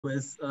who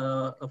is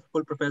a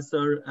full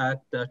professor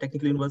at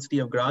Technical University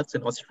of Graz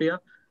in Austria.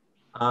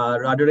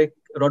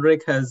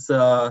 Roderick has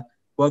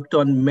worked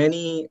on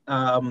many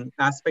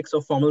aspects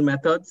of formal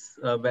methods,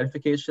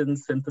 verification,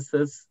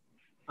 synthesis,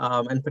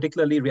 and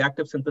particularly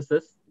reactive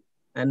synthesis.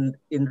 And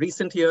in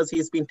recent years,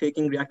 he's been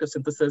taking reactive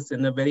synthesis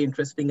in a very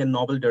interesting and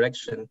novel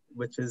direction,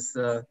 which is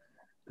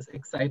this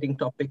exciting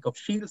topic of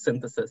shield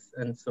synthesis.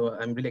 And so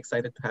I'm really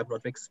excited to have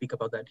Roderick speak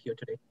about that here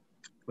today.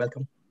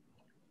 Welcome.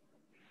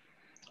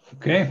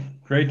 Okay,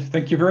 great.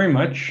 Thank you very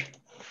much.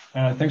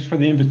 Thanks for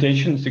the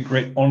invitation. It's a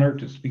great honor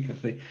to speak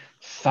at the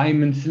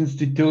Simons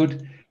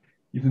Institute,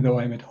 even though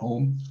I'm at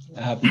home,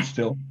 but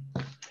still.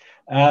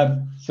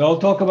 So I'll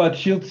talk about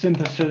shield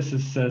synthesis,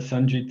 as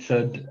Sanjit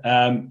said.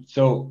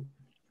 So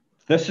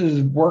this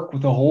is work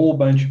with a whole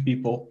bunch of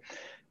people,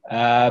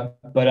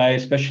 but I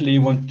especially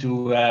want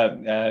to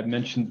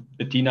mention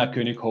Bettina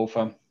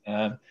Koenighofer.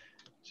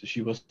 So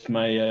she was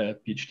my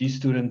PhD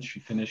student.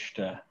 She finished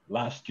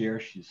last year.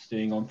 She's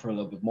staying on for a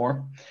little bit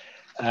more.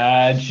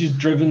 She's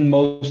driven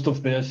most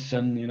of this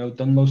and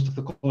done most of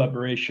the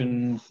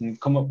collaborations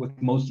and come up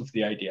with most of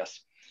the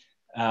ideas.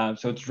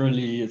 So it's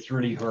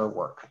really her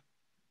work.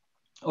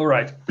 All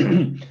right.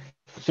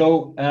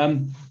 So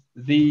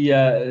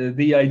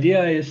the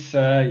idea is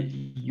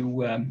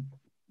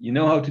you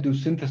know how to do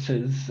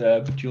synthesis,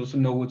 but you also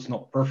know it's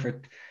not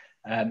perfect.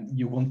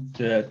 You want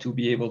to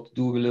be able to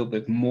do a little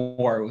bit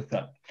more with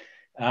that.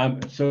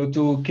 So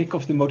to kick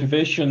off the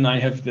motivation, I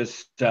have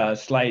this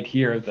slide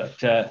here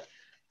that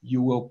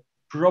you will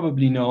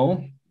probably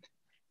know.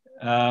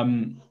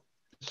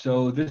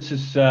 So this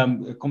is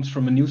it comes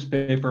from a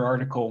newspaper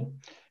article,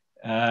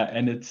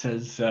 and it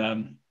says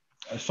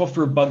a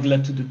software bug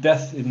led to the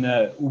death in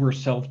a Uber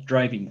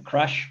self-driving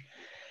crash.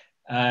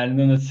 And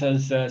then it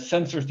says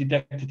sensors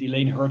detected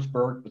Elaine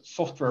Herzberg, but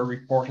software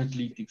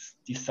reportedly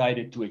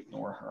decided to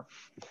ignore her.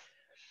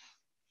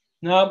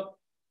 Now,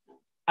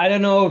 I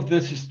don't know if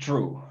this is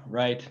true,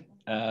 right?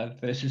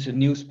 This is a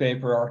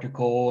newspaper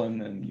article,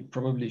 and you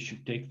probably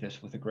should take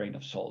this with a grain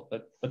of salt.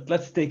 But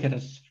let's take it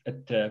as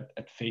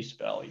at face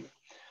value,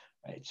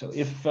 right? So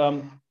if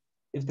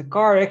the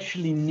car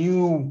actually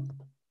knew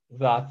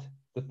that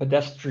the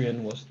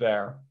pedestrian was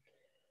there,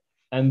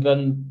 and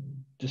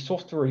then the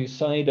software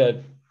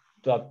decided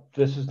that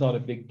this is not a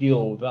big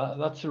deal,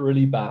 that's a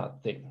really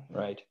bad thing,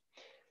 right?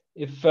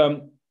 If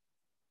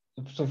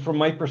so from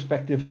my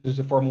perspective as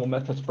a formal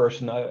methods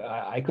person,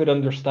 I could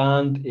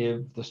understand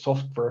if the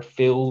software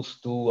fails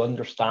to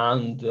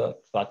understand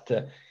that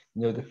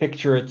the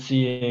picture it's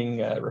seeing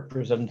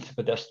represents a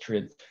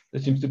pedestrian.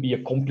 This seems to be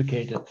a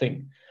complicated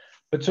thing,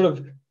 but sort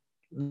of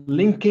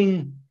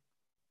linking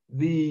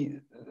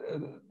the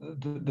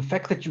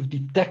fact that you've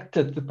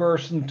detected the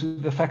person to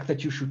the fact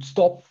that you should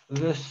stop,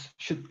 this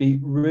should be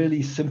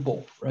really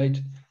simple, right?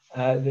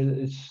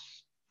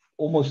 It's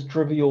almost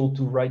trivial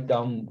to write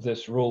down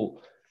this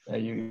rule.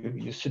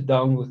 You sit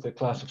down with a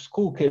class of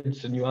school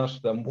kids and you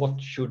ask them,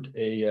 what should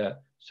a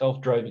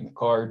self-driving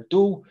car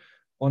do?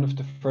 One of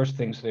the first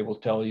things they will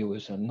tell you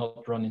is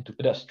not run into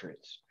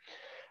pedestrians.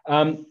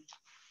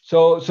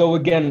 So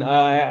again,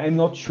 I'm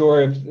not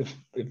sure if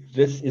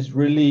this is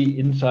really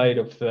inside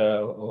of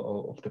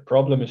the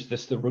problem. Is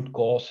this the root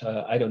cause?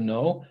 I don't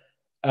know.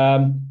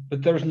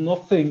 But there's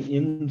nothing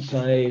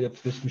inside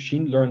of this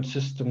machine learned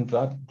system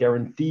that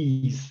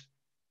guarantees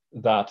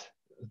that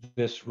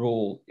this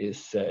rule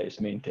is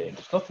maintained.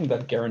 There's nothing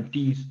that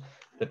guarantees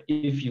that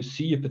if you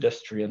see a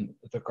pedestrian,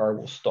 the car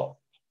will stop.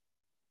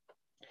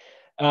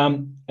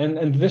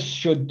 And this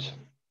should,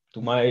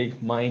 to my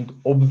mind,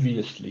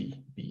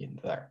 obviously be in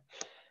there.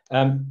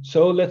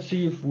 So let's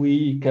see if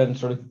we can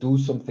sort of do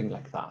something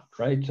like that,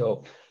 right?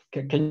 So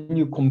can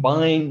you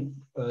combine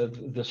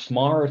the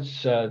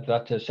smarts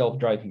that a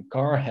self-driving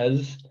car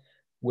has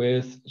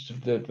with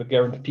the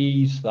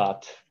guarantees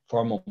that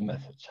formal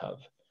methods have?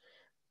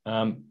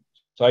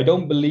 So I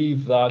don't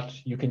believe that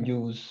you can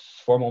use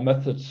formal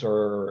methods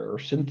or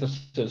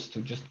synthesis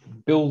to just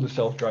build a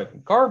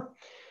self-driving car.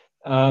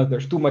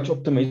 There's too much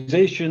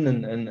optimization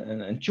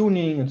and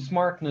tuning and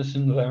smartness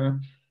in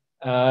there.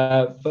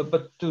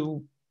 But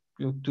to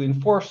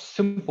enforce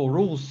simple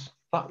rules,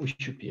 that we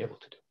should be able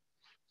to do.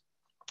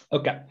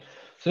 Okay,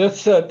 so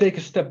let's take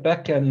a step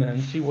back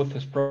and see what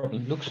this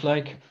problem looks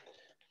like.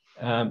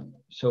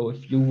 So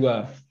if you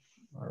are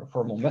a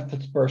formal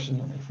methods person,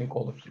 and I think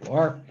all of you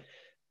are,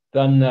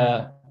 then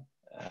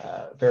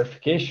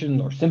verification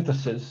or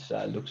synthesis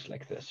looks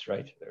like this,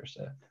 right? There's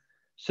a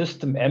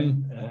system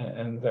M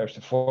and there's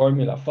a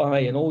formula phi,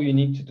 and all you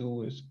need to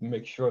do is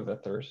make sure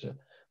that there's a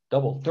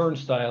double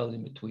turnstile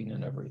in between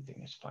and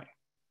everything is fine.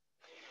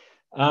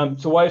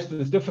 So why is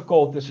this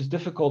difficult? This is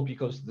difficult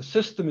because the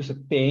system is a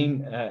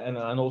pain and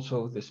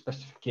also the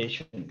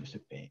specification is a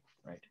pain,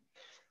 right?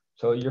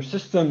 So your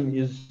system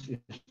is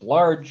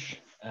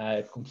large.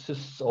 It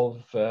consists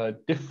of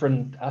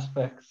different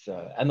aspects,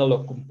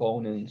 analog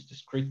components,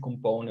 discrete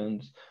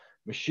components,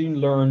 machine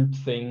learned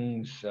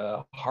things,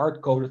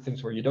 hard-coded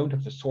things where you don't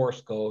have the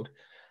source code.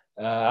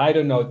 I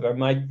don't know, there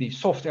might be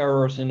soft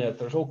errors in it.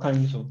 There's all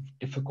kinds of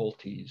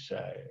difficulties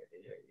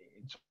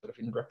sort of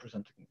in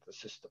representing the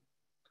system.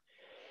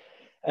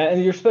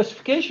 And your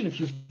specification, if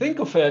you think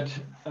of it,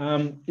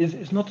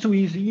 is not so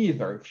easy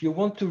either. If you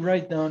want to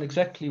write down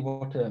exactly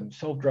what a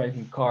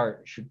self-driving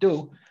car should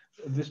do,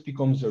 this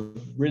becomes a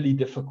really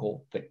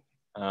difficult thing.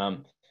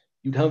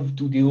 You'd have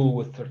to deal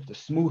with sort of the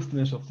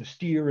smoothness of the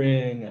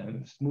steering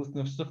and the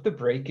smoothness of the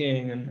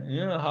braking and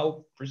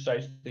how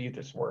precisely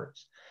this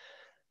works.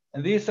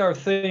 And these are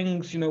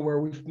things, where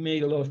we've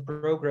made a lot of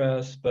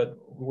progress, but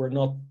we're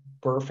not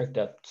perfect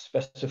at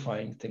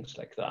specifying things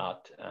like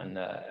that. And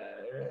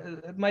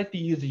it might be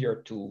easier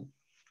to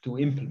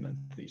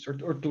implement these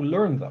or to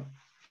learn them.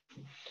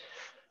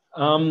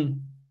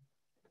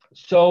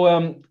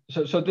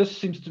 So this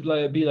seems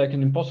to be like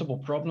an impossible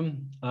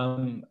problem,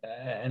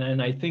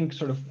 and I think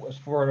sort of as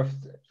far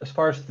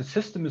as the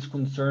system is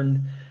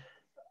concerned,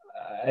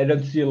 I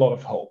don't see a lot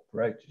of hope,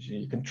 right?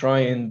 You can try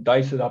and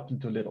dice it up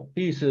into little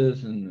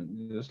pieces,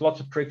 and there's lots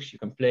of tricks you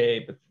can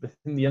play, but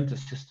in the end, the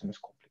system is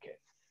complicated.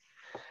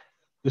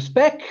 The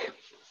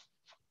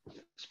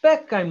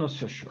spec, I'm not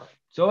so sure.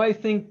 So I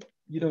think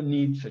you don't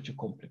need such a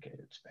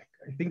complicated spec.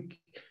 I think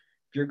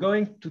if you're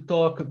going to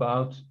talk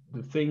about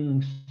the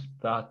things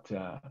that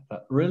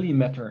really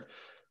matter,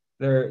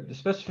 the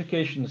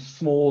specification is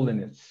small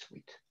and it's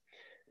sweet.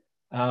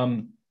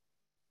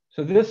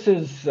 So this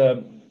is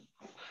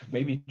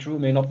maybe true,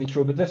 may not be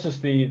true, but this is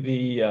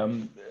the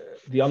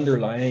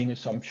underlying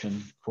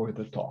assumption for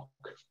the talk.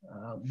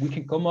 We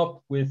can come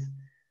up with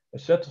a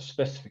set of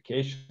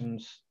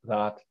specifications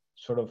that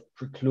sort of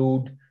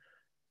preclude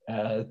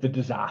the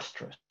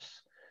disastrous.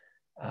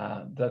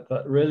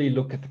 That really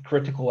look at the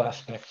critical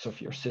aspects of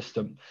your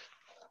system.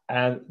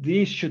 And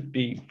these should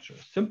be sort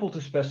of simple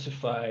to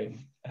specify,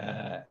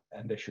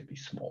 and they should be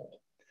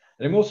small.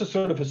 And I'm also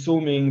sort of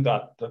assuming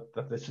that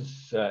this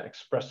is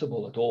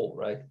expressible at all,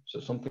 right? So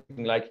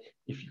something like,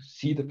 if you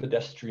see the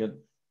pedestrian,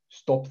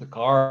 stop the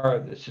car,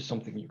 this is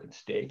something you can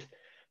state.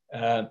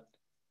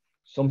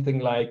 Something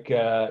like,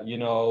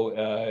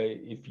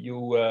 if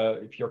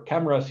your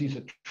camera sees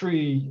a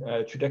tree,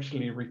 it should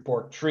actually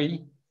report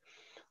tree.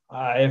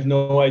 I have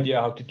no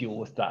idea how to deal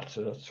with that.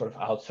 So that's sort of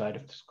outside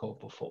of the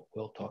scope of what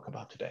we'll talk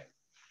about today.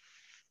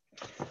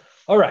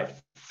 All right,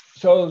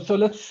 so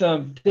let's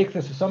take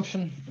this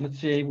assumption. Let's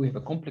say we have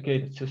a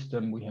complicated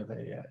system. We have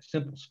a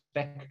simple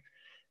spec.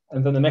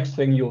 And then the next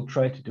thing you'll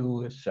try to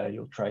do is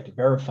you'll try to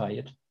verify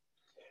it.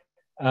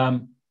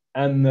 And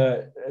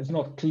it's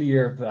not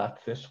clear that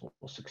this will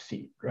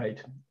succeed, right?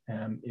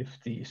 If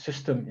the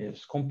system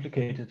is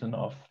complicated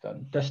enough,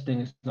 then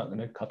testing is not going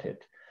to cut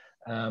it.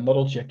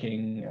 Model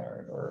checking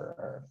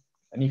or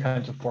any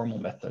kinds of formal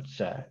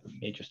methods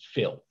may just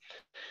fail.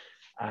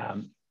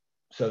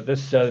 So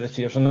this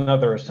here's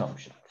another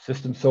assumption.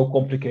 System so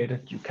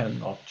complicated you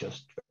cannot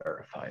just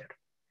verify it.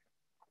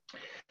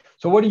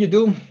 So what do you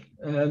do?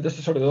 This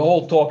is sort of the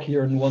whole talk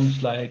here in one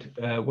slide.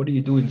 What do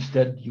you do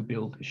instead? You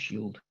build a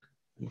shield.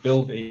 You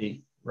build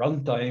a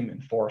runtime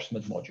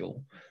enforcement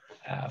module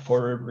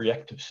for a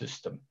reactive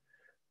system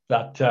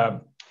that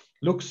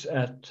looks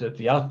at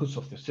the outputs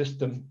of the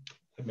system.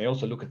 It may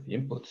also look at the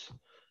inputs.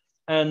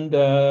 And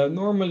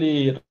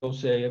normally it will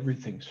say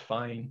everything's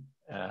fine.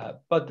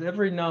 But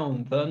every now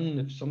and then,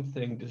 if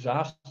something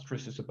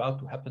disastrous is about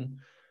to happen,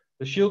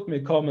 the shield may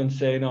come and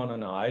say,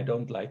 no, I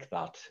don't like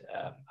that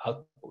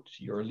output.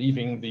 You're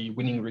leaving the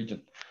winning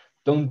region.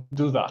 Don't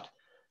do that.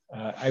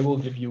 I will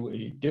give you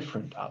a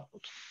different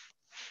output.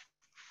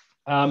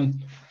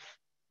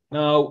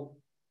 Now,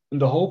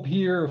 the hope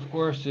here, of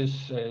course,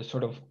 is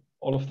sort of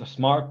all of the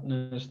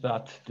smartness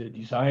that the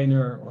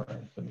designer or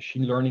the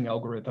machine learning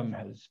algorithm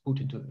has put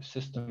into the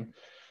system.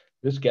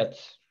 This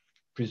gets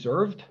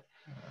preserved.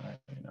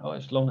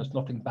 As long as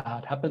nothing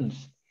bad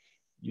happens,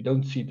 you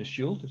don't see the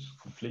shield. It's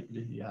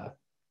completely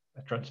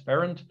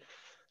transparent.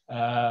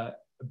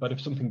 But if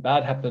something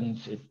bad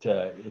happens, it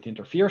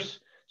interferes.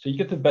 So you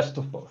get the best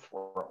of both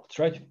worlds,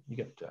 right? You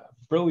get a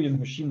brilliant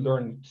machine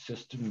learning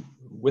system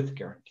with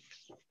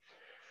guarantees.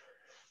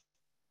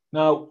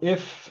 Now,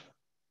 if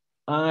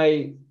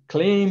I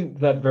claim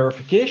that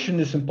verification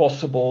is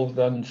impossible,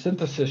 then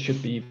synthesis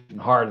should be even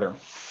harder.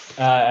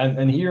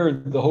 And here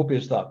the hope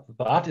is that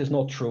that is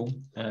not true.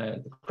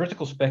 The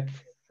critical spec,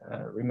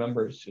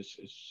 remember, is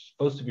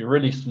supposed to be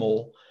really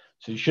small,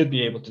 so you should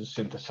be able to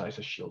synthesize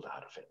a shield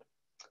out of it.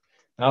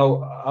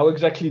 Now, how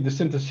exactly the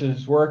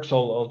synthesis works,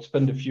 I'll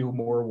spend a few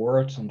more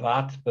words on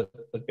that, but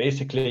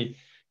basically,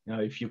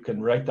 if you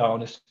can write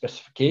down a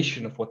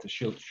specification of what the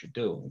shield should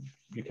do,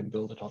 you can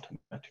build it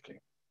automatically.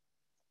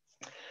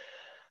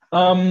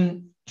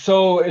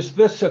 So is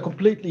this a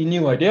completely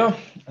new idea?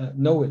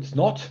 No, it's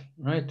not,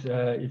 right?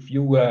 If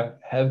you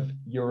have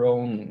your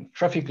own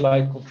traffic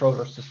light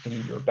controller system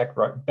in your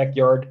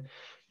backyard,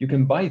 you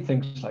can buy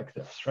things like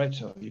this, right?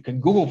 So you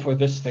can Google for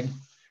this thing.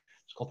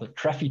 It's called the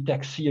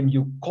Trafitech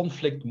CMU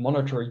conflict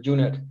monitor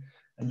unit.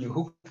 And you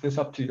hook this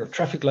up to your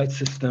traffic light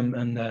system.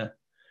 And if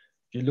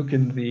you look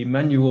in the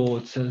manual,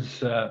 it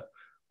says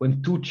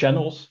when two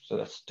channels, so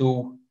that's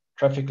two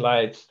traffic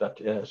lights that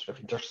sort of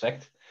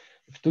intersect,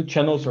 if two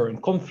channels are in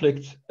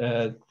conflict,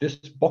 this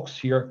box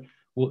here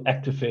will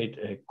activate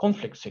a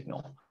conflict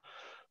signal.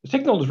 The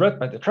signal is read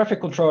by the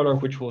traffic controller,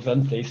 which will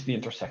then place the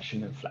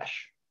intersection in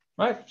flash,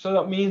 right? So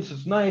that means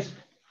it's nice.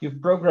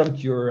 You've programmed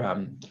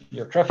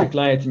your traffic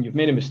lights and you've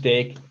made a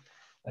mistake.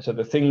 So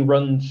the thing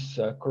runs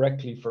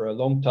correctly for a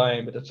long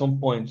time, but at some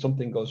point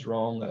something goes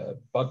wrong, a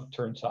bug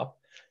turns up.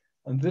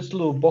 And this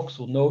little box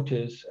will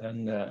notice,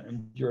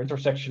 and your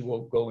intersection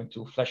will go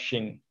into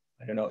flashing,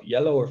 I don't know,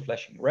 yellow or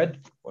flashing red,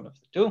 one of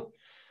the two.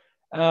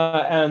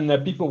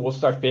 And people will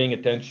start paying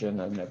attention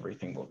and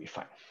everything will be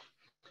fine.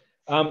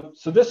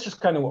 So this is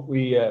kind of what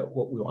we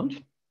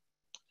want.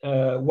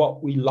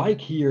 What we like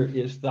here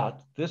is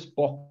that this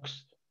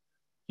box,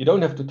 you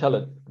don't have to tell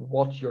it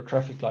what your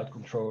traffic light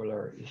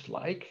controller is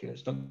like.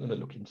 It's not going to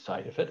look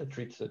inside of it. It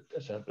treats it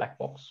as a black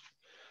box.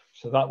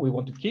 So that we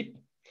want to keep.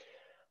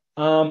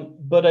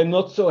 But I'm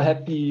not so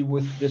happy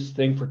with this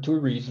thing for two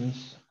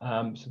reasons.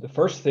 So the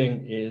first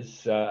thing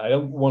is I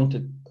don't want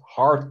it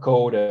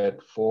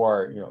hard-coded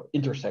for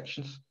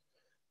intersections.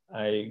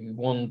 I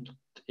want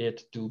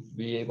it to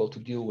be able to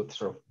deal with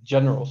sort of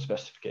general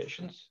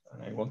specifications,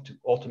 and I want to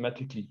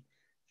automatically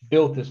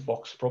build this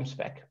box from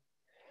spec.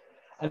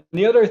 And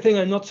the other thing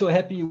I'm not so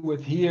happy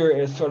with here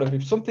is sort of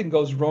if something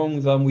goes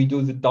wrong, then we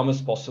do the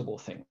dumbest possible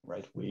thing,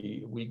 right?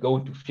 We go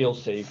into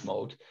fail-safe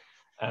mode.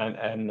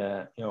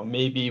 And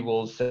maybe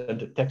we'll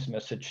send a text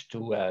message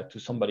to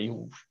somebody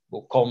who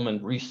will come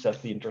and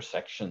reset the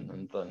intersection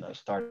and then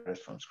start it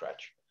from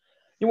scratch.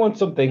 You want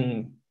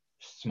something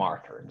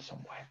smarter in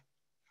some way.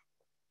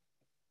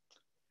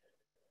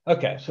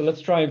 Okay, so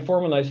let's try and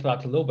formalize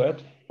that a little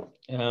bit.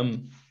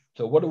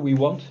 So what do we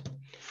want?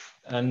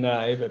 And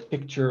I have a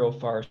picture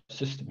of our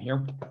system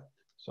here.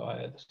 So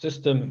I have the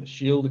system and the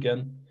shield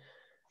again.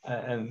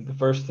 And the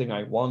first thing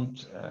I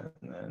want,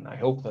 and I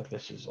hope that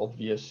this is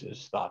obvious,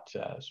 is that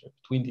so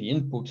between the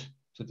input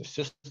to the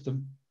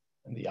system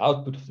and the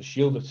output of the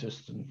shielded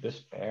system,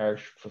 this pair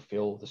should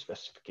fulfill the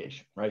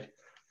specification, right?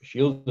 The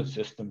shielded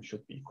system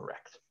should be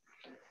correct.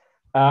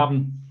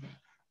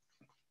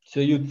 So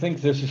you'd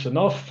think this is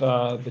enough,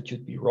 but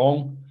you'd be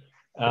wrong.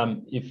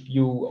 If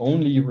you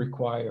only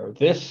require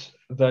this,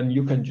 then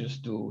you can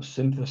just do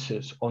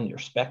synthesis on your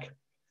spec,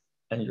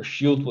 and your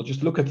shield will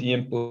just look at the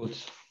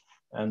inputs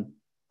and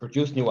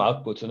produce new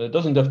outputs, and it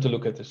doesn't have to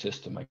look at the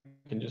system. I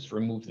can just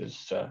remove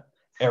this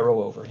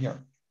arrow over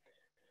here.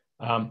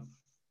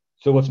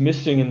 So what's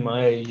missing in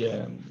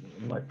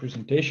my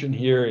presentation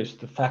here is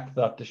the fact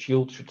that the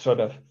shield should sort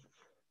of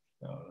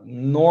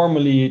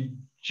normally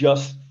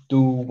just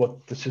do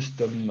what the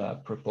system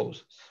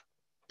proposes.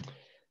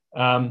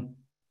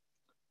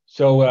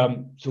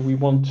 So we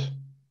want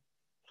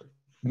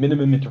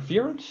minimum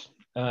interference,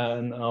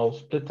 and I'll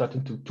split that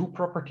into two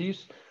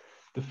properties.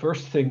 The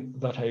first thing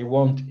that I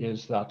want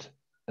is that,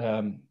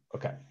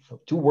 okay,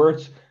 so two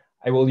words.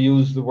 I will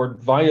use the word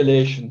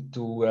violation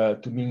to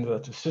mean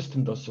that the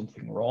system does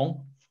something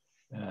wrong.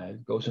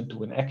 It goes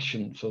into an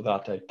action so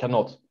that I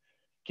cannot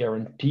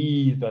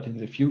guarantee that in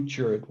the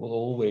future it will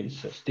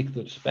always stick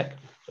to the spec.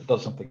 It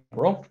does something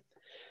wrong.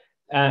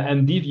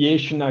 And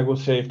deviation, I will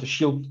say if the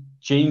shield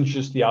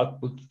changes the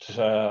output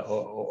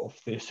of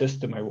the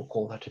system, I will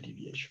call that a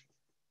deviation.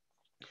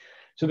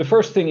 So the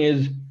first thing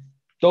is,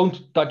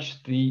 don't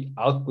touch the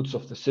outputs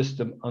of the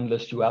system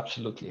unless you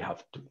absolutely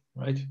have to,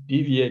 right?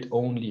 Deviate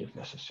only if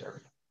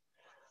necessary.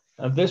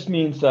 And this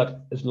means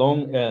that as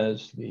long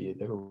as the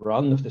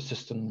run of the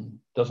system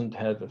doesn't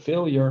have a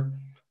failure,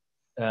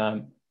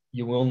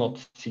 you will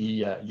not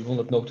see, you will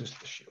not notice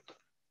the shield.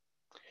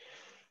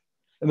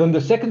 And then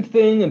the second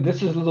thing, and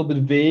this is a little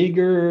bit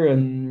vaguer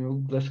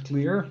and less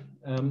clear,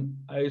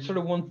 I sort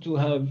of want to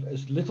have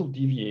as little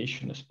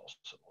deviation as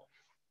possible.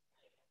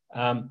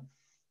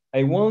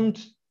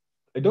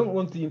 I don't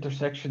want the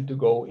intersection to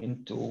go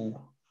into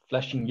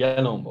flashing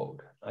yellow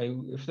mode.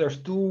 If there's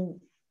two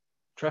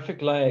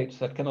traffic lights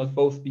that cannot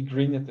both be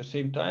green at the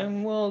same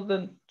time, well,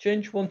 then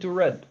change one to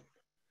red.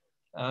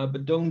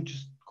 But don't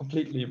just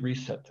completely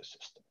reset the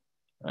system,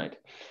 right?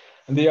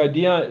 And the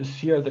idea is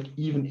here that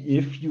even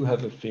if you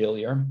have a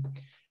failure,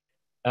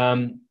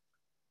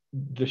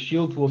 the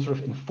shield will sort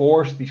of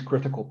enforce these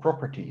critical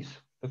properties,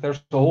 but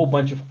there's a whole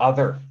bunch of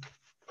other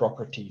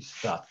properties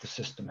that the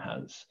system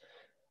has.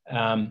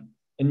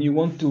 And you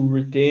want to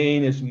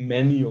retain as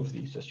many of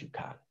these as you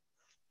can.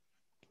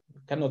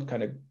 You cannot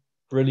kind of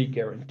really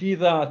guarantee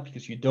that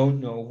because you don't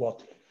know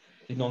what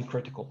the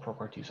non-critical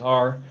properties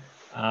are,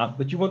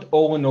 but you want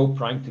O and O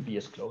prime to be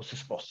as close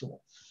as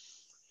possible.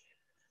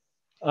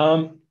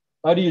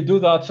 How do you do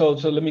that? So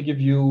let me give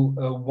you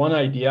one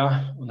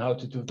idea on how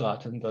to do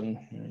that, and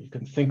then you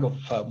can think of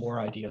more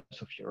ideas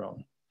of your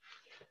own.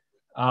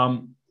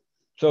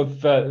 So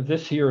if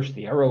this here is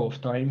the arrow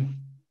of time,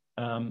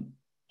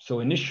 so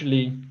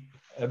initially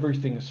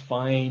everything is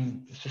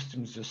fine. The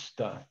system is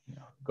just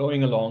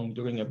going along,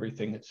 doing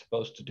everything it's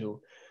supposed to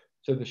do.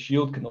 So the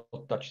shield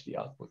cannot touch the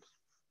output.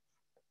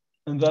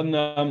 And then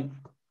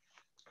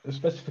the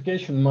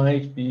specification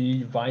might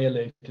be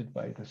violated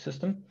by the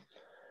system.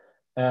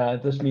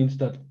 This means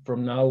that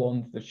from now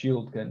on, the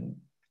shield can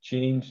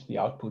change the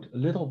output a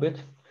little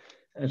bit.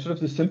 And sort of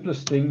the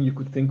simplest thing you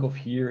could think of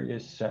here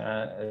is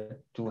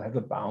to have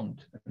a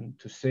bound and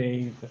to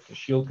say that the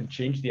shield can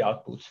change the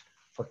outputs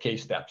for k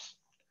steps.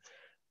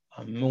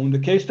 When the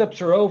k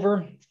steps are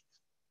over,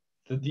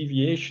 the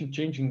deviation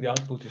changing the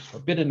output is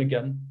forbidden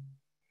again.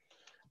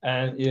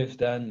 And if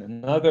then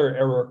another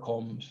error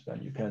comes,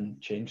 then you can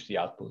change the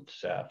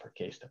outputs for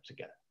k steps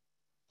again.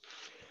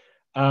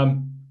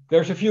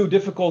 There's a few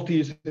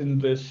difficulties in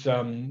this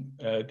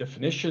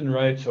definition,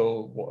 right?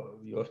 So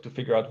you have to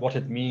figure out what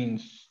it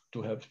means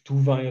to have two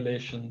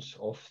violations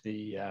of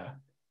the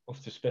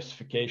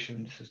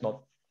specification. This is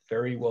not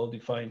very well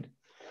defined,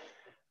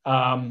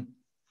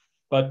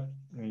 but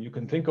you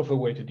can think of a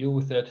way to deal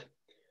with it.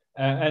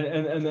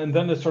 And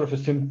then there's sort of a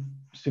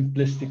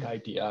simplistic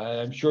idea.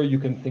 I'm sure you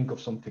can think of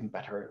something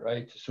better,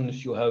 right? As soon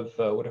as you have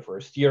whatever,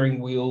 a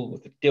steering wheel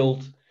with a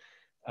tilt,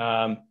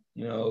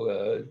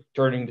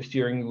 turning the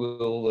steering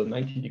wheel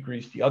 90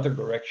 degrees the other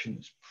direction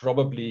is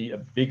probably a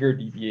bigger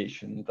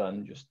deviation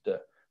than just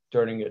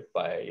turning it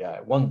by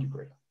 1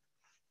 degree.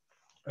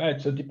 Right,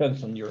 so it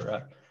depends on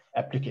your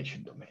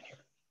application domain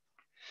here.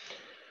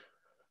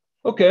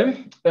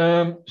 Okay,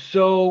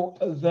 so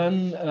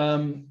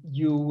then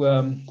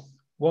you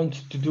want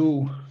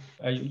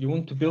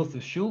to build the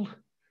shield,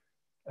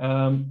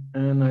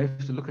 and I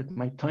have to look at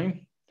my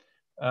time.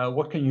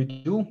 What can you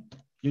do?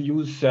 You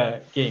use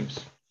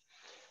games.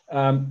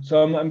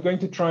 So I'm going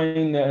to try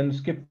and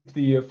skip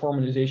the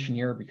formalization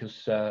here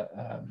because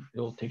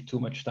it'll take too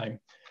much time.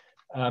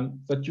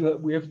 But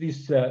we have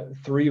these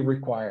 3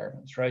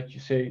 requirements, right? You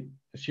say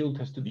the shield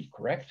has to be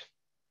correct.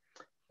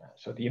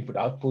 So the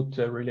input-output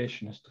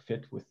relation has to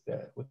fit with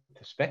the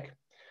spec.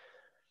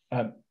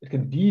 It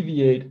can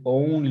deviate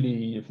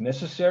only if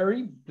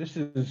necessary. This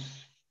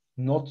is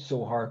not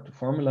so hard to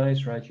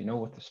formalize, right? You know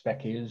what the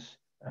spec is.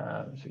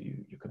 So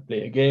you can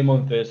play a game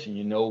on this, and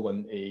you know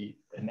when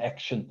an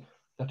action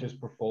that is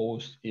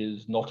proposed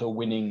is not a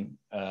winning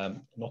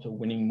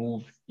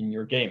move in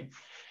your game.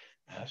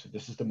 So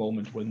this is the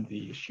moment when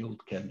the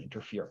shield can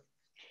interfere.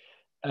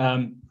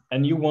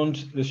 And you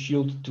want the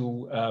shield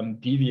to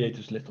deviate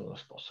as little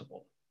as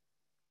possible.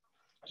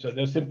 So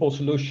the simple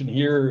solution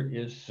here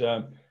is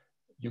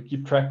you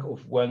keep track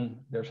of when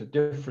there's a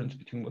difference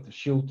between what the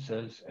shield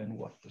says and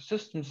what the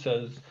system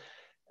says.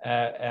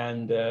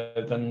 Then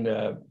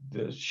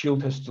the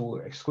shield has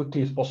to, as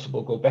quickly as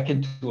possible, go back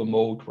into a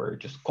mode where it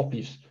just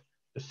copies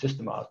the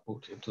system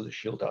output into the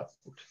shield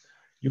output.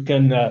 You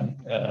can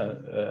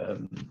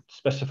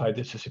specify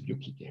this as a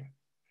Yuki game.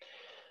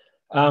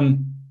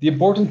 The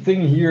important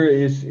thing here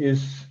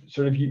is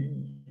sort of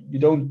you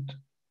don't,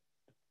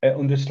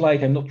 on this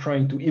slide, I'm not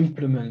trying to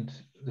implement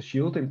the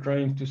shield. I'm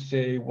trying to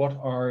say what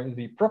are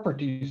the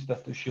properties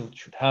that the shield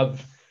should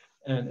have.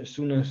 And as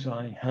soon as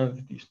I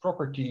have these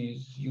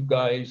properties, you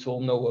guys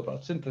all know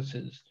about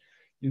synthesis.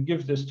 You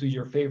give this to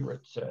your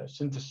favorite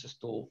synthesis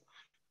tool,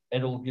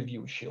 and it'll give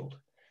you a shield.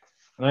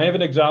 And I have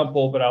an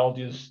example, but I'll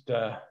just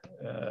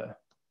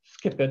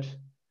skip it.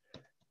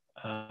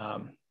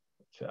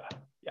 So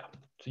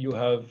you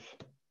have,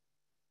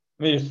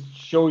 let me just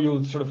show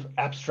you sort of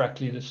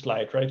abstractly the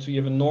slide, right? So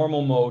you have a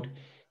normal mode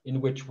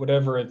in which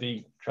whatever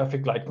the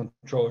traffic light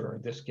controller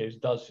in this case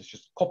does is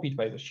just copied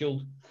by the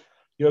shield.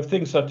 You have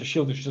things that the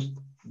shield is just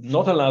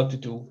not allowed to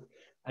do.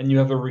 And you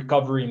have a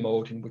recovery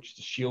mode in which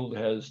the shield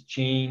has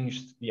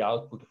changed the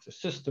output of the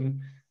system.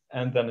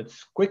 And then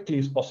as quickly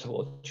as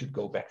possible, it should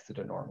go back to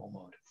the normal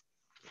mode.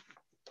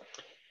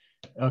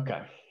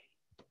 Okay,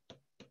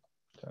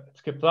 so let's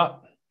skip that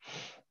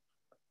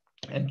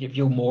and give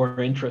you more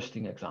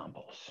interesting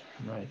examples,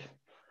 right?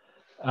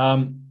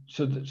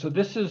 So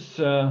this is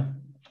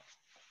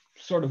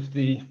sort of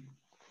the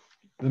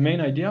main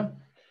idea,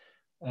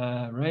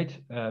 right?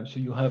 So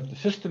you have the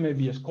system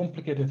maybe as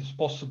complicated as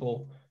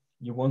possible.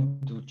 You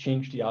want to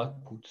change the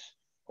outputs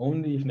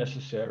only if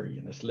necessary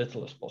and as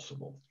little as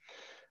possible.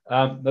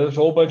 There's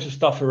a whole bunch of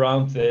stuff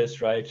around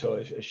this, right? So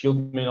a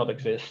shield may not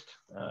exist.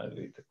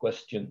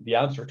 The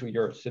answer to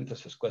your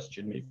synthesis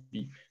question may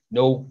be,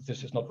 no,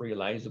 this is not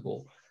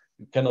realizable.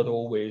 You cannot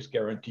always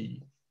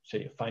guarantee,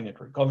 say, a finite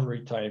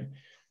recovery time.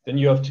 Then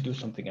you have to do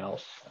something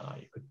else.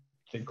 You could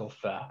think of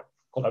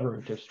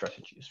collaborative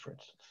strategies, for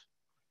instance.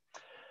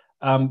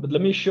 But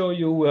let me show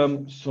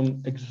you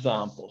some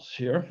examples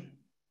here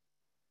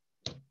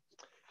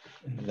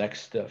in the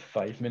next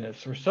 5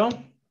 minutes or so.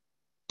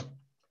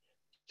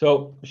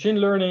 So machine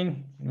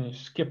learning, let me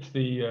skip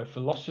the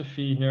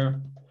philosophy here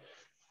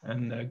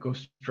and go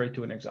straight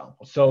to an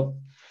example. So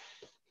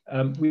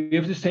we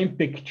have the same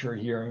picture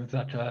here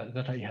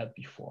that I had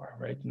before,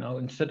 right? Now,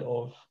 instead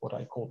of what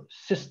I call a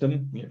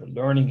system, we have a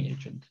learning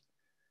agent.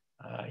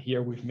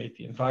 Here we've made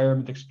the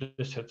environment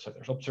explicit, so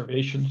there's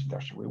observations,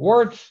 there's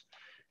rewards,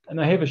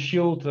 and I have a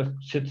shield that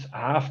sits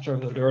after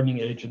the learning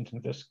agent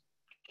in this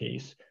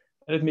case,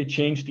 and it may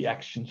change the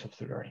actions of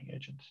the learning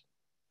agent.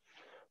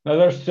 Now,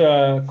 there's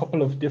a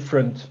couple of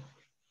different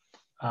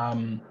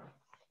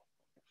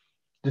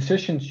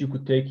decisions you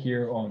could take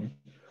here on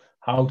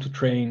how to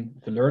train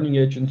the learning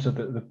agent. So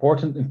the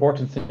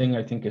important thing,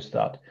 I think, is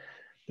that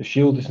the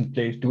shield is in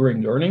place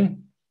during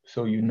learning.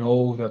 so you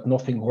know that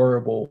nothing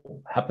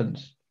horrible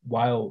happens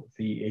while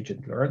the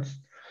agent learns.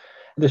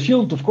 The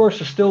shield, of course,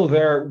 is still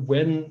there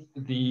when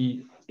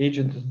the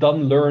agent is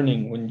done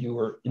learning, when you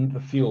are in the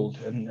field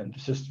and the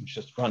system's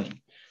just running.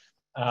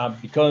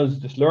 Because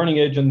this learning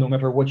agent, no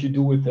matter what you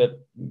do with it,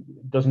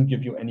 doesn't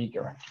give you any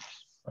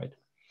guarantees, right?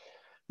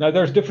 Now,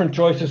 there's different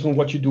choices on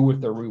what you do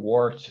with the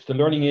rewards. If the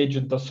learning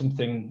agent does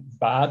something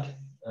bad,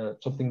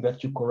 something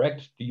that you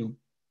correct, do you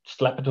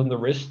slap it on the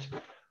wrist?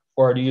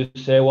 Or do you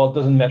say, well, it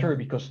doesn't matter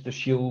because the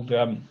shield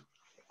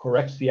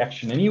corrects the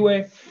action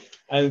anyway?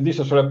 And these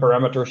are sort of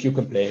parameters you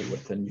can play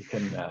with, and you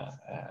can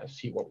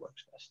see what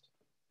works best.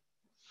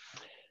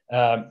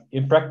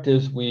 In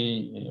practice,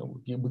 we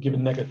give a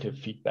negative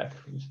feedback.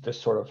 This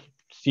sort of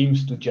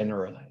seems to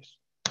generalize.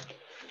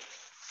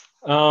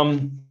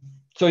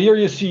 So here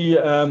you see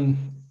an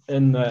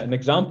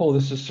example.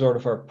 This is sort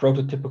of our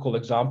prototypical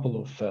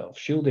example of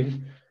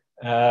shielding.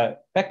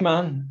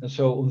 Pac-Man.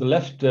 So on the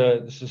left,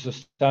 this is a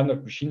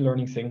standard machine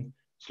learning thing.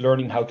 It's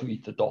learning how to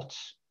eat the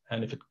dots,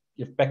 and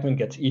if Pac-Man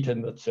gets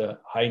eaten, that's a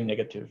high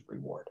negative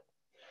reward.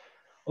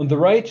 On the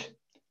right,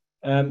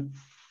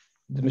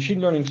 the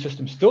machine learning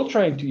system is still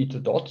trying to eat the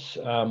dots.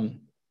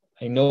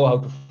 I know how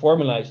to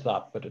formalize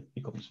that, but it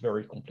becomes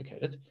very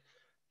complicated.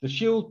 The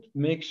shield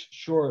makes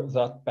sure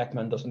that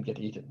Pac-Man doesn't get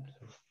eaten.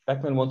 If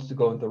Pac-Man wants to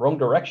go in the wrong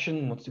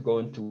direction, wants to go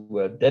into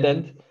a dead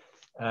end,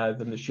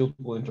 then the shield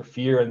will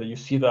interfere. And then you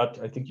see that,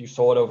 I think you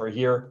saw it over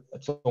here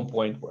at some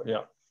point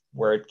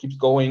where it keeps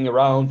going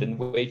around and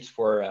waits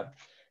for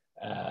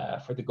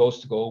the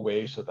ghost to go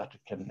away so that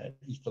it can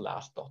eat the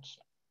last dots.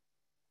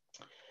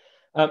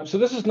 So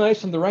this is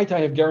nice. On the right,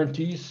 I have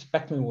guarantees.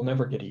 Pac-Man will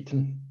never get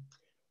eaten.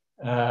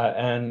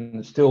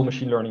 And still,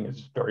 machine learning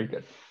is very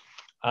good.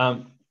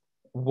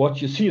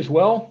 What you see as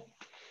well,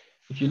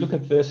 if you look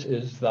at this,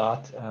 is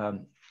that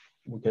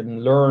we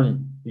can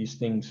learn these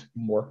things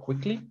more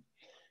quickly.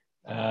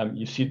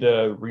 You see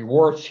the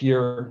rewards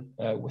here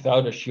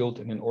without a shield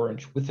and in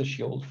orange with a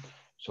shield.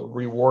 So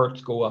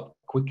rewards go up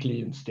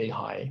quickly and stay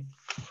high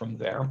from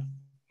there.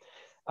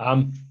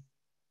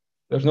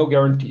 There's no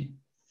guarantee.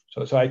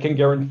 So I can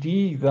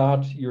guarantee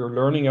that your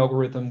learning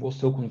algorithm will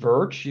still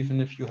converge even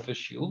if you have a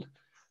shield.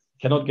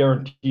 Cannot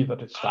guarantee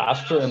that it's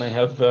faster, and I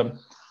have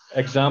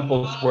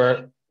examples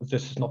where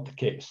this is not the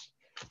case.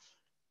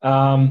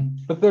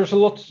 But there's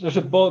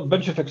a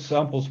bunch of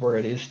examples where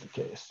it is the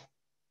case.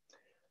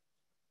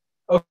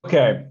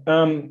 Okay,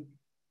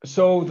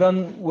 so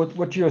then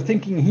what you're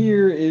thinking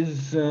here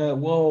is,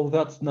 well,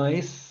 that's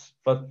nice,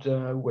 but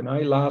when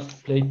I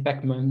last played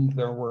Pac-Man,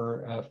 there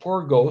were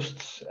 4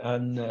 ghosts,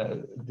 and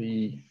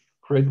the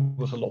grid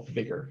was a lot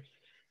bigger.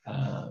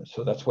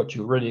 So that's what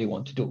you really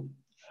want to do,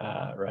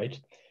 right?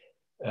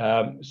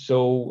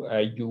 So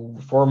you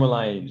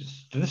formalize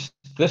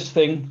this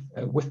thing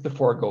with the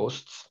 4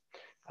 ghosts.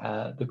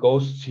 The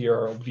ghosts here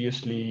are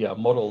obviously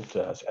modeled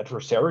as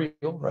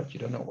adversarial, right? You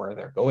don't know where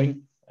they're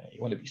going. You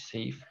want to be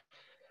safe.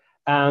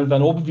 And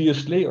then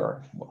obviously,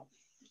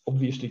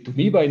 obviously to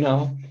me by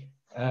now,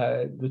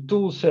 the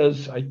tool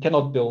says I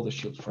cannot build a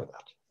shield for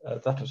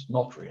that. That is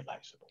not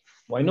realizable.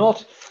 Why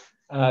not?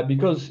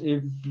 Because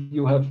if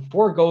you have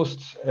 4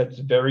 ghosts, it's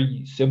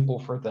very simple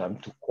for them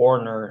to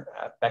corner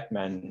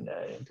Pac-Man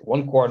into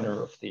one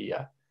corner of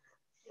the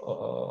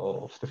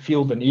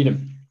field and eat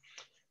him.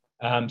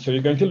 So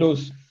you're going to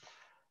lose.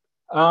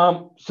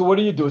 So what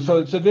do you do?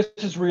 So this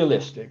is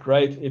realistic,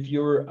 right? If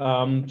you're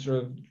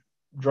sort of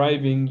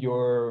driving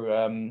your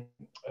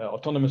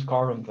autonomous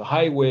car on the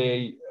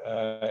highway,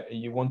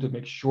 you want to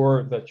make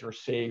sure that you're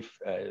safe.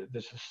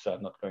 This is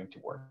not going to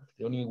work.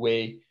 The only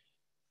way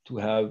to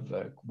have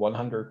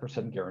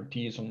 100%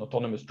 guarantees on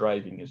autonomous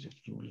driving is if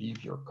you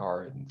leave your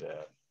car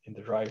in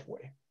the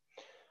driveway.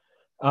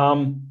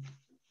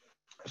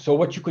 So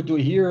what you could do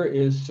here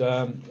is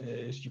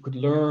you could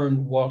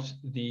learn what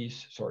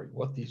these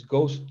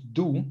ghosts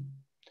do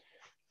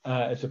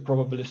as a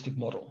probabilistic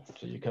model.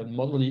 So you can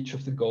model each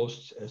of the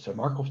ghosts as a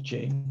Markov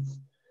chain,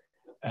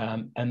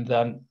 and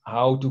then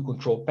how to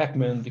control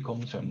Pac-Man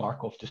becomes a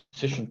Markov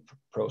decision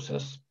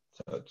process.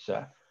 So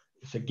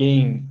it's a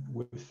game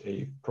with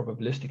a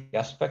probabilistic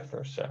aspect.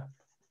 There's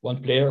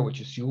one player, which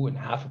is you, and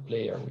half a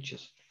player, which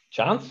is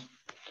chance.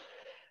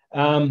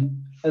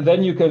 And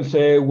then you can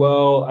say,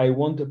 well, I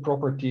want a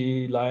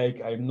property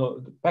like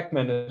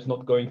Pac-Man is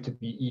not going to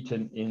be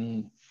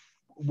eaten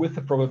with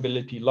a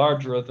probability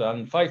larger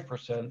than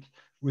 5%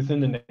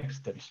 within the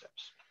next 10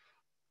 steps.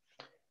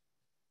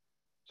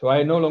 So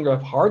I no longer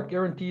have hard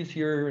guarantees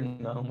here, and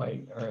now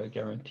my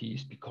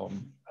guarantees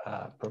become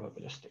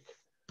probabilistic.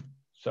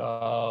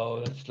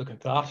 So let's look at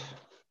that.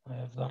 I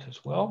have that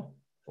as well.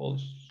 Well,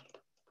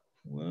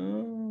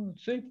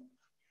 let's see.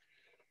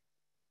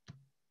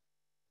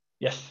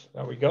 Yes,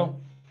 there we go.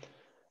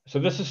 So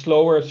this is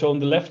slower. So on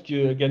the left,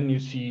 you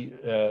see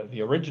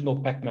the original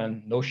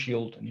Pac-Man, no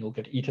shield, and you'll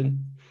get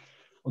eaten.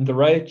 On the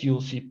right,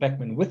 you'll see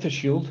Pac-Man with a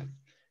shield.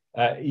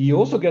 He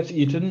also gets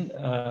eaten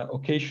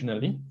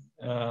occasionally,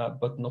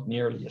 but not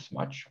nearly as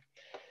much.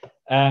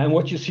 And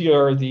what you see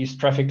are these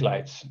traffic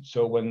lights.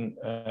 So when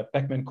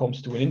Pac-Man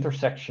comes to an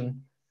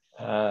intersection,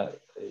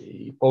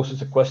 he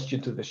poses a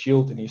question to the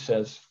shield and he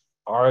says,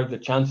 are the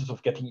chances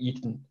of getting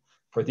eaten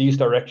for these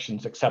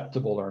directions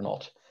acceptable or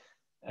not?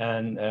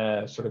 And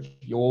sort of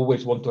you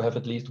always want to have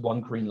at least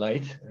one green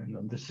light,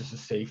 and this is a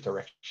safe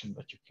direction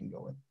that you can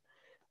go in.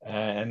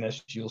 And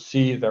as you'll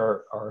see,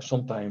 there are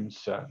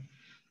sometimes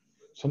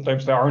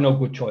there are no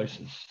good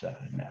choices.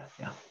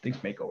 Yeah,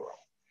 things may go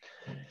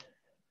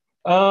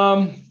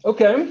wrong.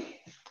 Okay.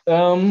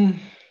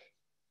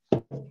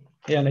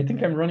 Yeah, and I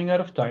think I'm running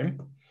out of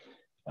time.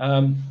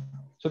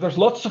 So there's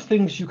lots of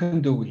things you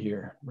can do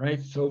here,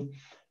 right? So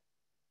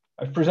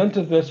I've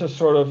presented this as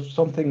sort of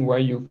something where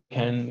you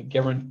can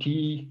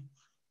guarantee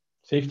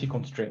safety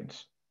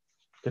constraints.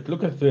 You could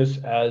look at this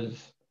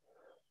as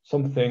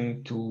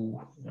something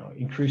to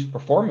increase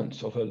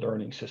performance of a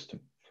learning system,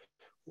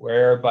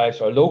 whereby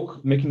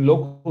making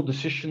local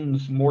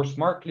decisions more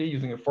smartly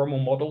using a formal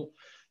model,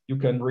 you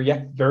can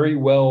react very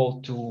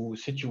well to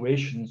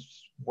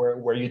situations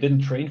where you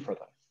didn't train for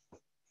them.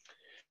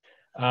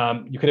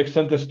 You can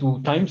extend this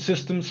to time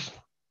systems.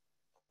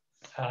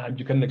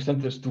 You can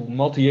extend this to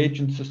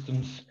multi-agent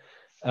systems,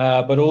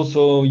 but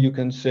also you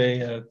can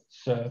say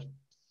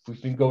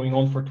we've been going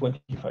on for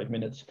 25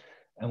 minutes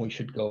and we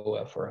should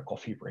go for a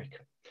coffee break.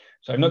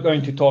 So I'm not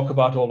going to talk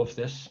about all of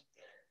this.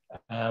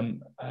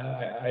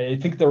 I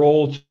think they're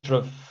all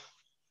sort of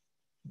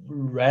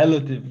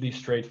relatively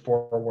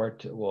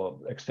straightforward,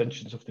 well,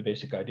 extensions of the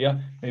basic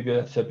idea. Maybe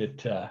that's a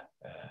bit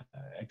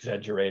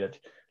exaggerated,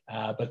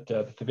 but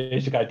the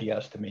basic idea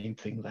is the main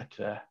thing that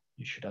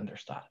you should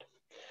understand.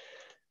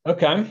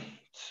 Okay,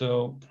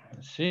 so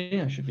let's see,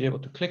 I should be able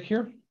to click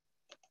here.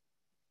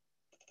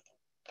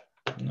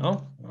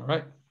 No, all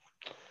right.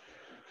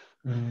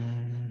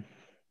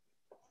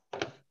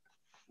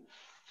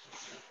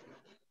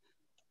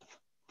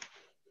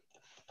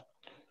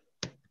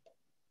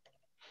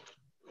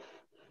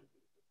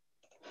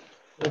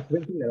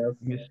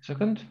 Give me a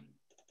second.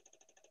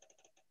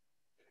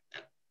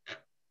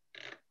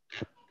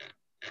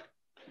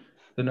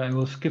 Then I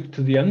will skip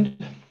to the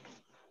end.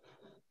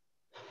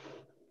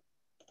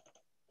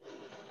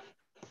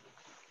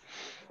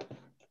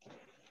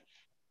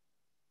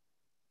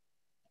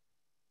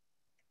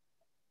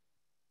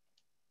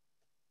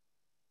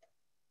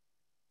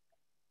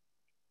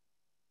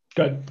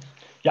 Good.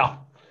 Yeah.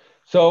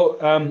 So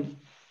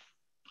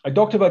I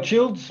talked about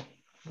shields,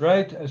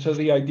 right? So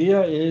the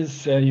idea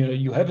is,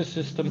 you have a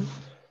system.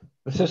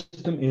 The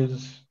system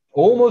is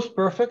almost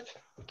perfect.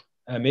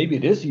 Maybe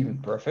it is even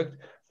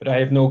perfect, but I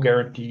have no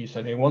guarantees,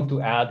 and I want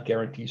to add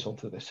guarantees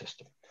onto the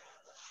system.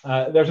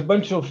 There's a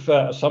bunch of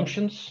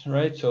assumptions,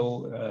 right?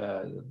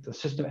 So the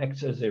system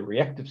acts as a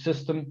reactive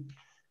system.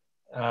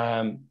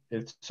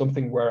 It's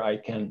something where I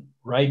can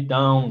write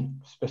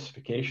down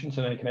specifications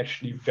and I can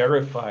actually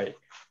verify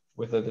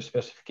whether the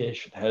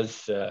specification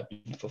has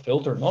been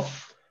fulfilled or not.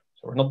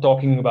 So we're not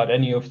talking about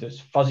any of this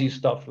fuzzy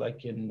stuff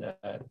like in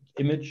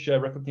image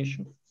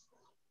recognition.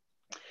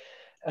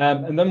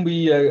 And then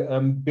we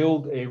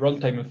build a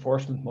runtime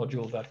enforcement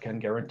module that can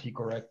guarantee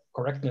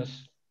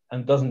correctness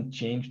and doesn't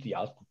change the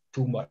output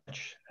too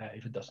much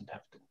if it doesn't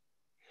have to.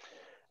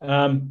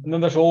 And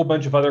then there's a whole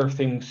bunch of other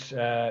things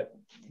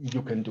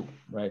you can do,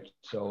 right?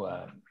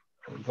 So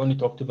we've only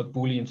talked about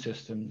Boolean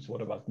systems.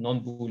 What about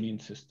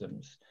non-Boolean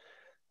systems?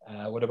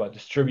 What about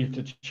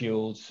distributed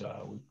shields?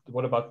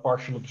 What about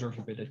partial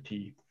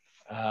observability?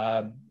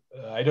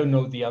 I don't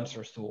know the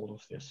answers to all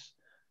of this,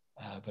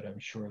 but I'm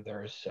sure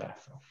there's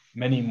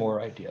many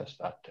more ideas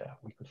that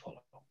we could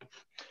follow.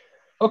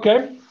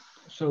 Okay,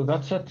 so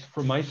that's it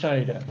from my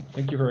side.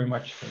 Thank you very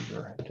much for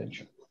your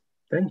attention.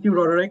 Thank you,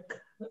 Roderick.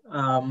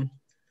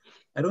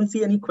 I don't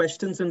see any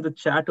questions in the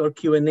chat or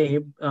Q&A,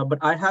 but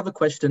I have a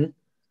question.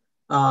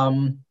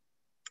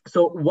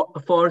 So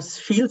for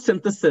shield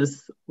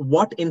synthesis,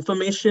 what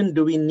information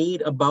do we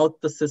need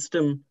about the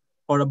system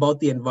or about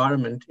the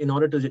environment in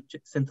order to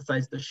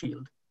synthesize the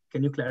shield?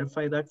 Can you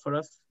clarify that for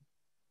us?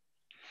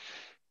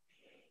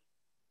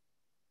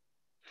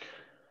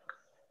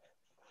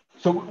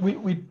 So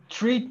we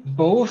treat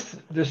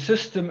both the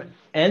system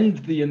and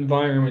the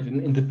environment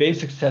in the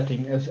basic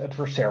setting as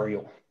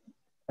adversarial.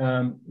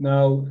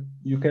 Now,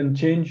 you can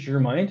change your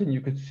mind and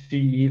you could see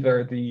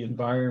either the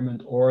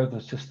environment or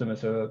the system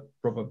as a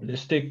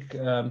probabilistic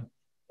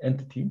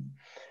entity.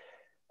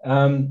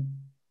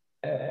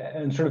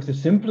 And sort of the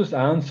simplest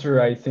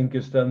answer, I think,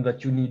 is then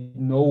that you need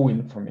no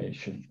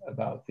information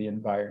about the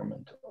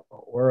environment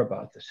or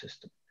about the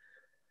system.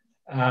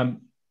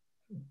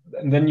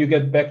 And then you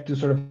get back to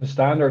sort of the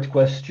standard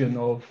question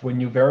of when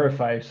you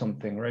verify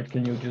something, right?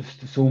 Can you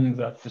just assume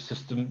that the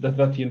system, that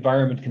the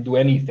environment can do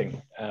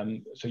anything?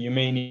 So you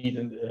may need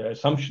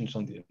assumptions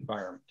on the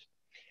environment.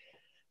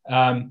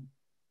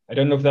 I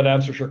don't know if that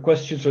answers your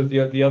question. So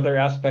the other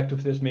aspect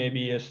of this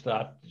maybe is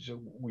that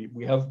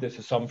we have this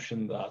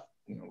assumption that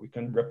we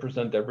can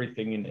represent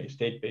everything in a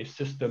state-based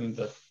system,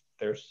 that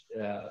there's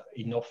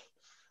enough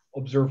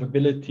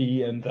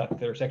observability, and that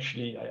there's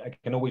actually, I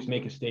can always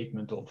make a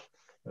statement of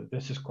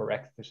this is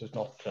correct, this is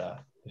not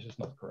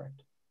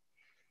correct.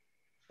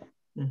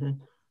 Mm-hmm.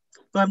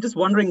 So I'm just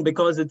wondering,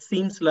 because it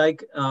seems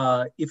like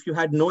if you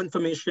had no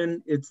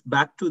information, it's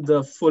back to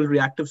the full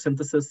reactive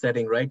synthesis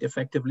setting, right?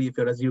 Effectively, if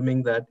you're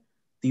assuming that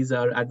these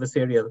are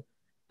adversarial.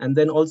 And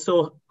then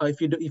also,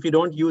 if you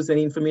don't use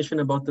any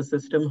information about the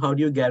system, how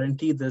do you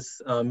guarantee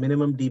this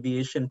minimum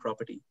deviation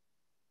property?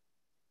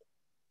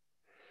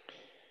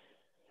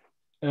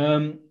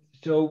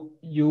 So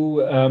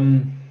you,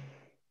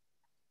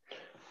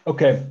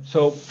 okay,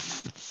 so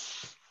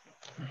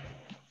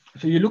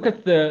you look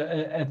at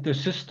the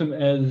system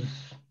as,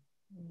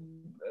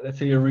 let's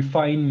say, a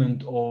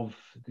refinement of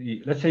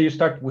the, let's say you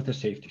start with a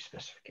safety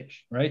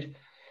specification, right?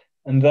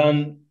 And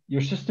then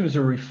your system is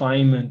a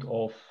refinement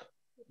of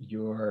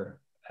your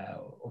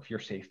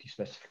safety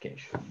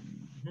specification.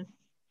 Mm-hmm.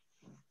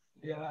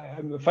 Yeah,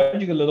 I'm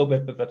fudging a little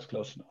bit, but that's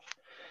close enough.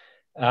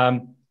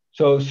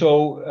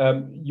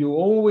 You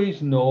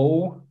always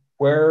know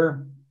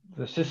where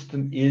the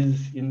system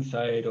is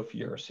inside of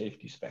your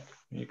safety spec.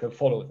 You can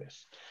follow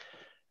this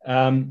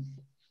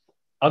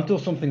until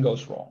something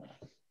goes wrong.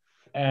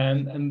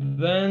 And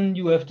then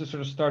you have to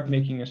sort of start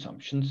making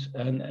assumptions.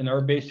 And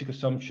our basic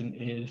assumption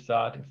is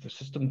that if the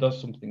system does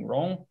something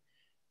wrong,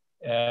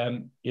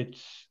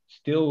 it's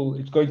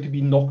going to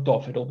be knocked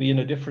off. It'll be in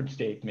a different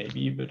state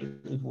maybe, but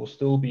it will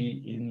still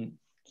be in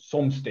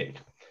some state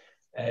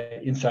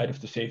inside of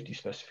the safety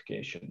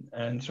specification.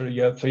 And so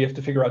you have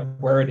to figure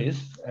out where it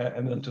is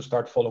and then to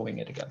start following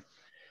it again.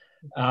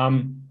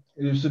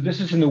 So this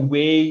is in a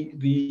way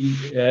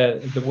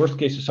the worst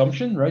case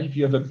assumption, right? If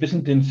you have a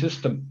Byzantine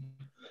system,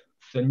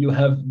 then you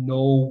have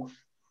no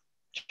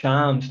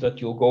chance that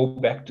you'll go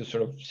back to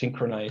sort of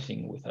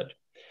synchronizing with it.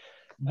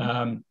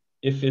 Mm-hmm.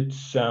 If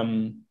it's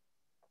but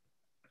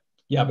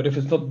if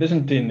it's not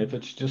Byzantine, if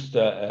it's just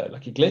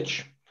like a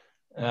glitch,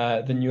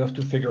 then you have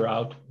to figure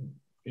out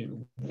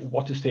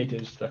what the state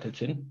is that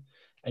it's in,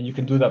 and you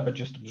can do that by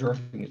just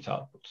observing its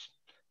outputs.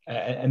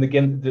 And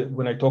again,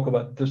 when I talk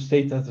about the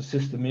state that the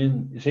system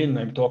is in,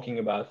 I'm talking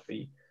about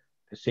the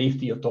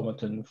safety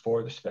automaton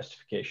for the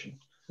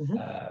specification, mm-hmm.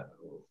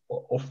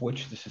 Of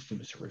which the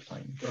system is a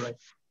refinement. All right.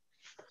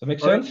 Does that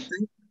make sense?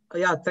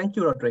 Yeah, thank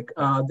you, Roderick.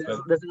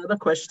 There's another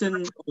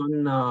question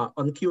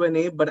on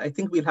Q&A, but I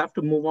think we'll have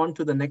to move on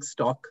to the next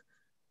talk.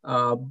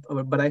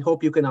 But I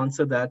hope you can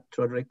answer that,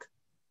 Roderick.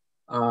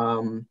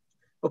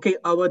 Okay,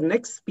 our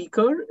next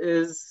speaker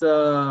is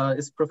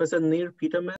Professor Neer Peterman.